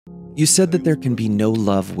You said that there can be no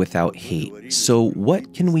love without hate. So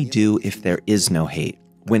what can we do if there is no hate,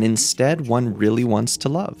 when instead one really wants to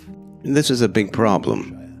love? This is a big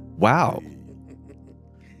problem. Wow.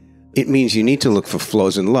 It means you need to look for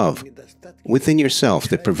flaws in love within yourself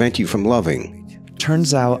that prevent you from loving.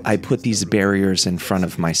 Turns out I put these barriers in front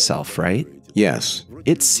of myself, right? Yes.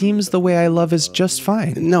 It seems the way I love is just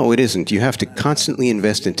fine. No, it isn't. You have to constantly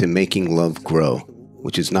invest into making love grow,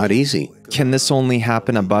 which is not easy. Can this only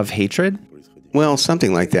happen above hatred? Well,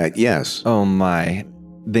 something like that, yes. Oh my.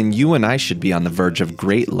 Then you and I should be on the verge of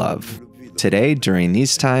great love. Today, during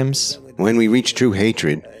these times, When we reach true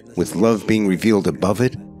hatred, with love being revealed above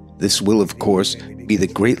it, this will, of course, be the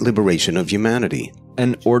great liberation of humanity.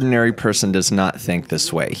 an ordinary person does not think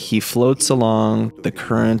this way. He floats along the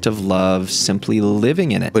current of love, simply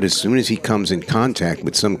living in it. But as soon as he comes in contact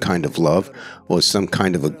with some kind of love or some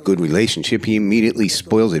kind of a good relationship, he immediately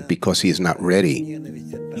spoils it because he is not ready.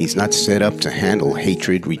 He's not set up to handle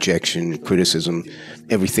hatred, rejection, criticism,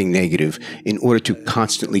 everything negative, in order to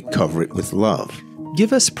constantly cover it with love.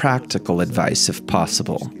 Give us practical advice, if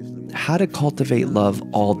possible. How to cultivate love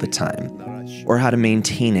all the time, or how to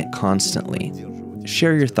maintain it constantly.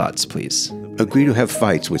 Share your thoughts, please. Agree to have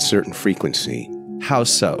fights with certain frequency. How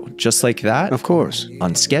so? Just like that? Of course.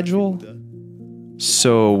 On schedule?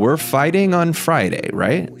 So we're fighting on Friday,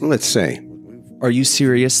 right? Let's say. Are you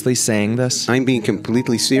seriously saying this? I'm being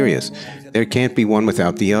completely serious. There can't be one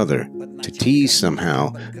without the other. To tease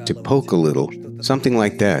somehow, to poke a little, something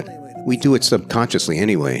like that. We do it subconsciously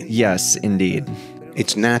anyway. Yes, indeed.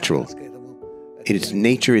 It's natural. It is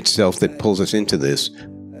nature itself that pulls us into this,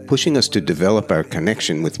 pushing us to develop our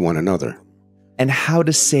connection with one another. And how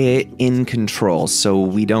to say it in control so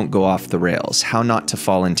we don't go off the rails. How not to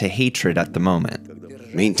fall into hatred at the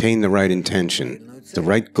moment. Maintain the right intention. The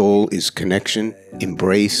right goal is connection,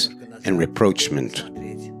 embrace, and rapprochement.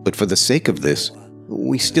 But for the sake of this,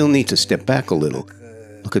 we still need to step back a little.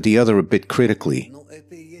 Look at the other a bit critically.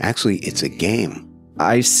 Actually, it's a game.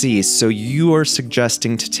 I see. So you are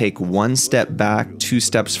suggesting to take one step back, 2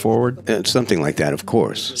 steps forward? Something like that, of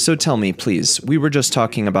course. So tell me, please, we were just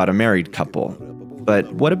talking about a married couple.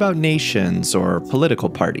 But what about nations or political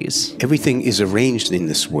parties? Everything is arranged in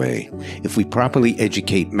this way. If we properly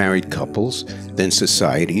educate married couples, then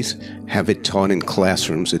societies, have it taught in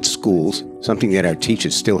classrooms at schools, something that our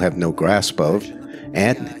teachers still have no grasp of,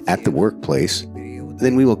 and at the workplace,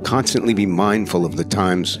 then we will constantly be mindful of the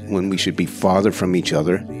times when we should be farther from each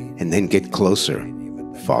other and then get closer,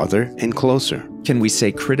 farther and closer. Can we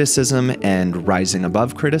say criticism and rising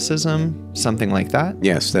above criticism? Something like that?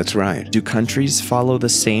 Yes, that's right. Do countries follow the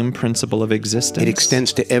same principle of existence? It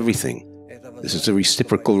extends to everything. This is a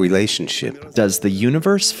reciprocal relationship. Does the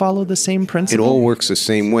universe follow the same It principle? all works the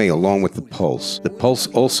same way along with the pulse. The pulse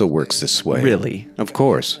also works this way. Really? Of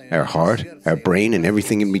course. Our heart, our brain, and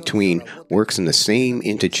everything in between works in the same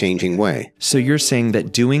interchanging way. So you're saying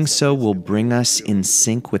that doing so will bring us in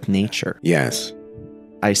sync with nature? Yes.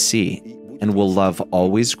 I see. And will love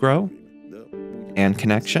always grow? And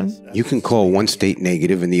connection? You can call one state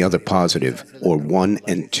negative and the other positive, or 1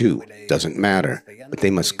 and 2. Doesn't matter. But they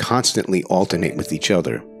must constantly alternate with each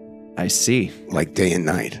other, I see. like day and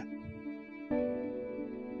night.